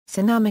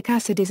Cinnamic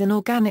acid is an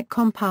organic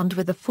compound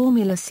with the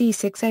formula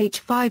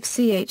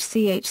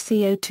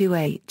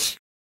C6H5CHCHCO2H.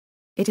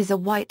 It is a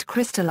white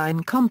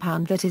crystalline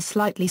compound that is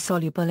slightly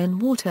soluble in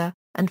water,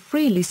 and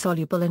freely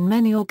soluble in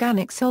many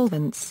organic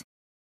solvents.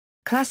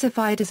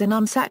 Classified as an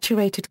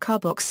unsaturated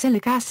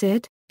carboxylic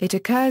acid, it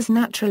occurs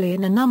naturally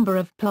in a number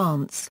of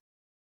plants.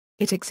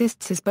 It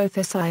exists as both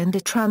a si and a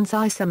trans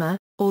isomer,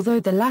 although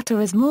the latter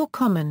is more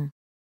common.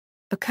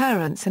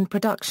 Occurrence and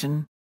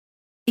production.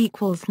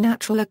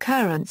 Natural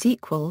occurrence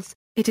equals,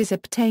 it is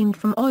obtained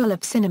from oil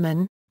of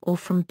cinnamon, or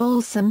from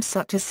balsams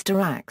such as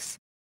storax.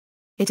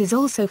 It is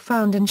also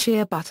found in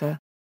shea butter.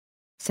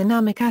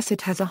 Cinnamic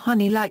acid has a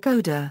honey-like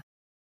odor.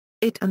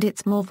 It and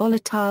its more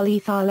volatile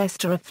ethyl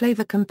ester are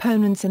flavor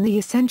components in the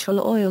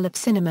essential oil of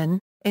cinnamon,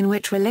 in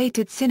which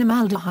related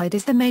cinnamaldehyde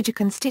is the major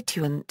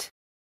constituent.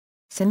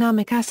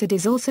 Cinnamic acid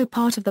is also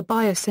part of the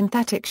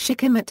biosynthetic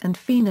shikimate and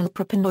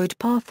phenylpropanoid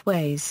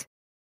pathways.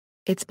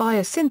 Its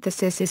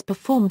biosynthesis is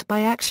performed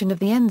by action of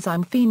the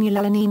enzyme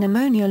phenylalanine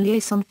ammonia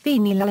liaison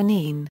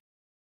phenylalanine.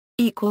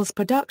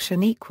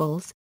 Production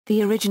equals,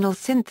 the original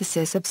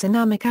synthesis of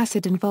cinnamic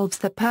acid involves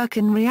the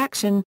Perkin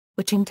reaction,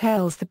 which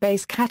entails the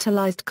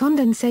base-catalyzed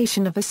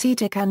condensation of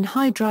acetic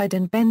anhydride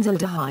and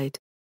benzaldehyde.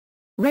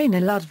 Rainer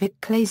Ludwig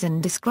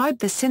Claisen described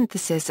the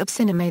synthesis of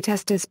cinnamate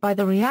esters by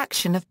the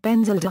reaction of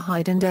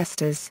benzaldehyde and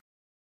esters.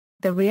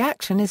 The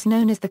reaction is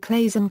known as the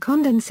Claisen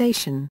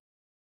condensation.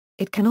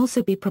 It can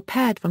also be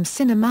prepared from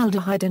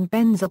cinnamaldehyde and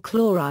benzyl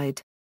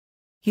chloride.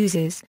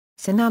 Uses: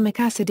 cinnamic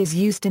acid is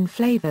used in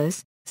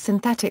flavors,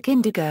 synthetic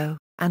indigo,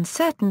 and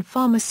certain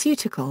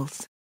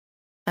pharmaceuticals.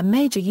 A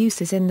major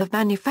use is in the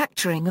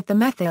manufacturing of the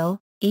methyl,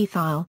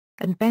 ethyl,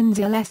 and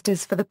benzyl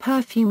esters for the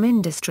perfume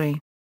industry.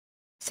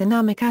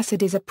 Cinnamic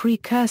acid is a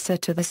precursor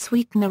to the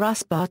sweetener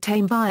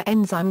aspartame via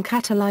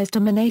enzyme-catalyzed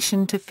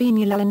amination to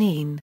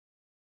phenylalanine.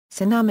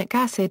 Cinnamic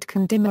acid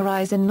can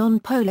dimerize in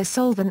non-polar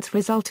solvents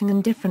resulting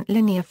in different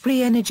linear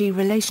free energy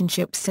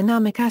relationships.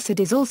 Cinnamic acid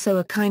is also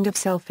a kind of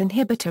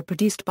self-inhibitor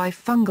produced by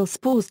fungal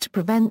spores to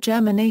prevent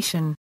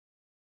germination.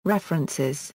 References